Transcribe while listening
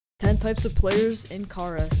10 types of players in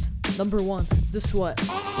CarX. Number 1, the sweat.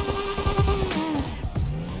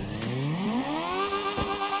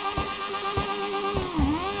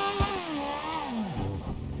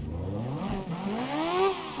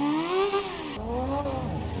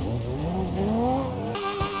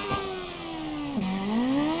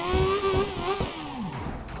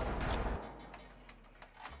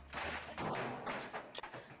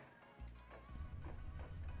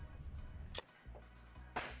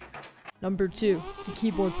 Number 2, the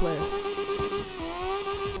keyboard player.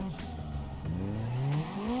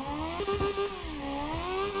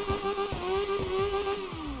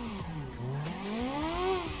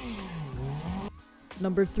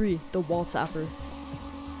 Number 3, the wall tapper.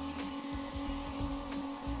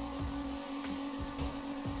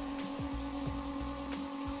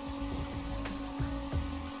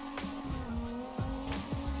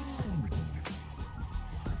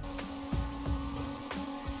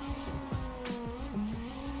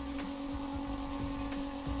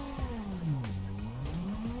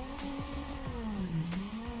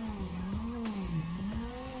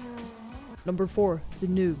 Number 4, the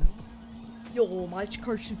noob. Yo, my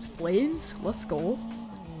car shoots flames? Let's go.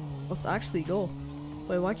 Let's actually go.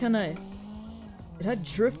 Wait, why can't I? It had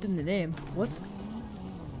drift in the name. What?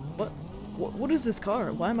 What is this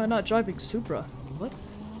car? Why am I not driving Supra? What?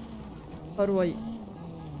 How do I...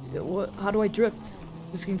 How do I drift?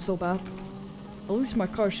 This game's so bad. At least my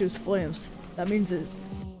car shoots flames. That means it's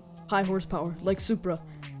high horsepower, like Supra.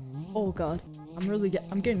 Oh god.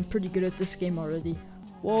 I'm getting pretty good at this game already.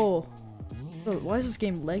 Whoa. Bro, why is this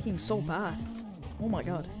game lagging so bad? Oh my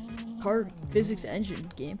god. Car physics engine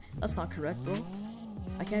game? That's not correct, bro.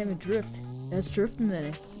 I can't even drift. It has drift in the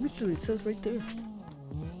name. Literally, it says right there.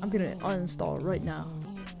 I'm gonna uninstall it right now.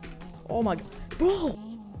 Oh my god. Bro!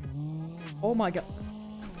 Oh my god.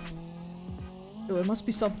 Yo, it must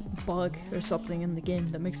be some bug or something in the game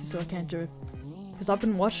that makes it so I can't drift. Because I've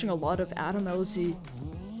been watching a lot of Adam LZ,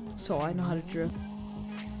 so I know how to drift.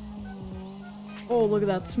 Oh, look at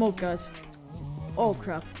that smoke, guys. Oh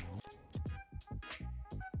crap.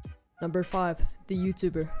 Number 5, the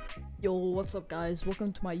YouTuber. Yo, what's up guys?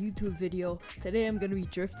 Welcome to my YouTube video. Today I'm gonna be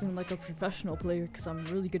drifting like a professional player because I'm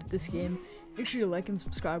really good at this game. Make sure you like and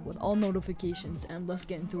subscribe with all notifications and let's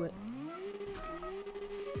get into it.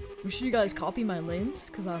 Make sure you guys copy my lines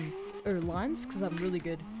because I'm really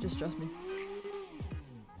good. Just trust me.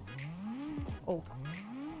 Oh.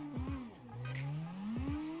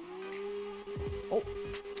 Oh.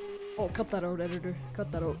 Oh, cut that out, editor.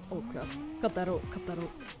 Cut that out. Oh, crap. Cut that out. Cut that out.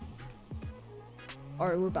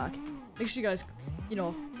 Alright, we're back. Make sure you guys,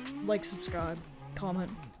 like, subscribe, comment.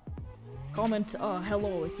 Comment,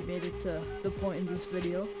 hello if you made it to the point in this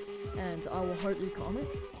video. And I will heart your comment.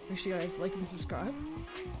 Make sure you guys like and subscribe.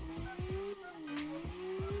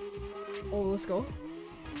 Oh, let's go.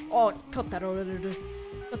 Oh, cut that out, editor.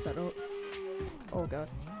 Cut that out. Oh, god.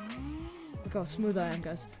 Look how smooth I am,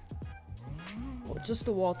 guys. Oh, just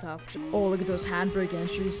the wall tap. Oh, look at those handbrake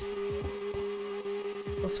entries.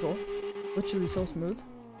 Let's go. Literally so smooth.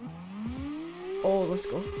 Oh, let's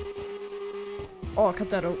go. Oh, cut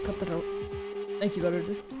that out. Cut that out. Thank you,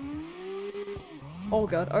 editor. Oh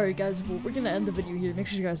god. Alright guys, well, we're gonna end the video here. Make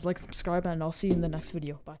sure you guys like, subscribe, and I'll see you in the next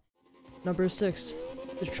video. Bye. Number 6,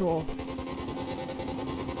 the troll.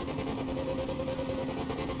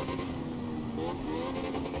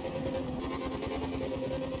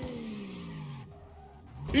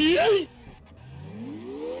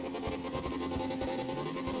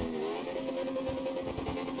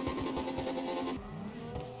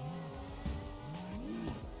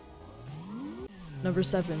 Number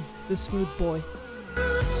 7, the smooth boy.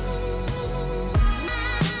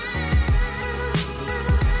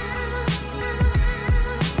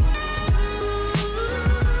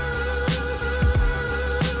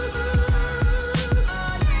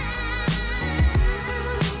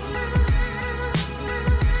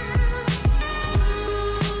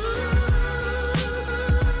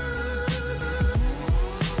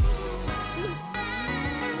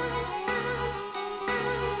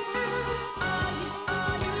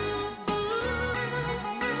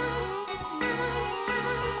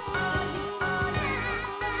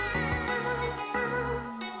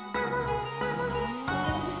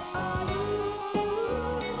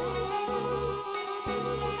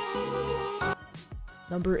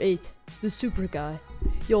 Number 8, the Supra guy.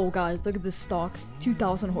 Yo guys, look at this stock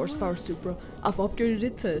 2000 horsepower Supra. I've upgraded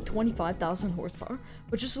it to 25,000 horsepower,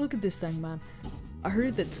 but just look at this thing, man. I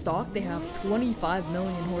heard that stock they have 25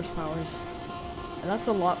 million horsepowers, and that's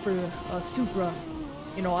a lot for a Supra.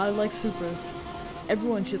 You know, I like Supras,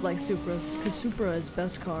 Everyone should like Supras, because Supra is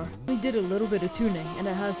best car. We did a little bit of tuning, and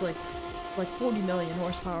it has like 40 million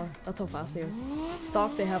horsepower. That's how fast they are.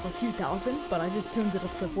 Stock, they have a few thousand, but I just tuned it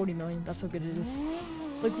up to 40 million. That's how good it is.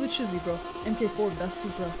 Like, literally, bro. MK4, best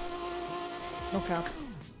Supra. No cap.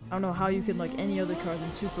 I don't know how you can like any other car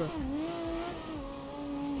than Supra.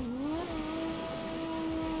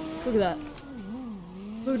 Look at that.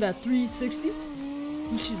 Look at that, 360.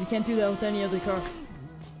 Literally, can't do that with any other car.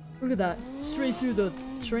 Look at that, straight through the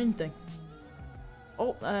train thing.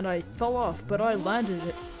 Oh, and I fell off, but I landed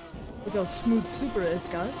it. Look how smooth Supra is,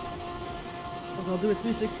 guys. Look, I'll do a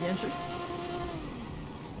 360 entry.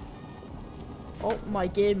 Oh, my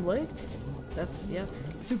game lagged. That's, yeah.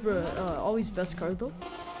 Supra, always best car though.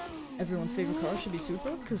 Everyone's favorite car should be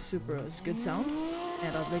Supra, because Supra is good sound.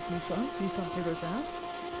 And I like Nissan. Nissan favorite brand.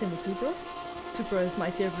 Same with Supra. Supra is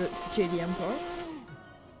my favorite JDM car.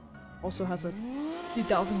 Also has a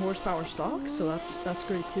 2,000 horsepower stock, so that's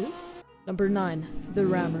great too. Number 9, the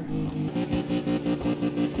Rammer.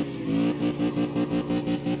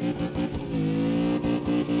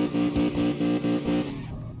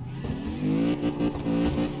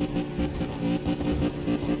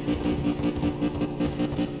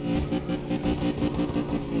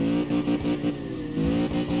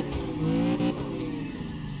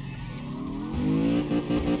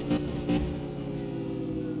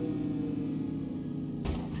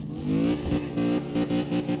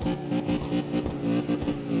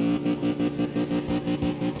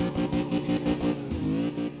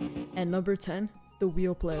 And number 10, the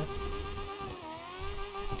Wheel Player.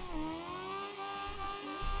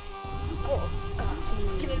 Oh,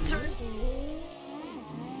 can it turn?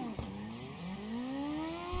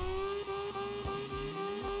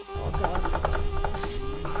 Oh god.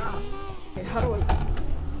 Okay, how do I?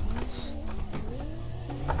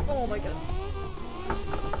 Oh my god.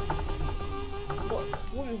 What?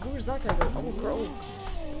 Where's that guy going? Oh, bro.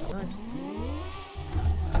 Nice.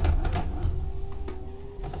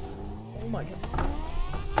 Oh my god.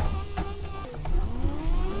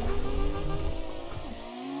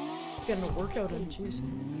 Getting a workout in, jeez.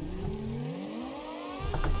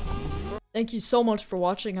 Thank you so much for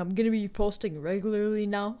watching. I'm gonna be posting regularly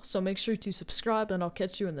now, so make sure to subscribe and I'll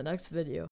catch you in the next video.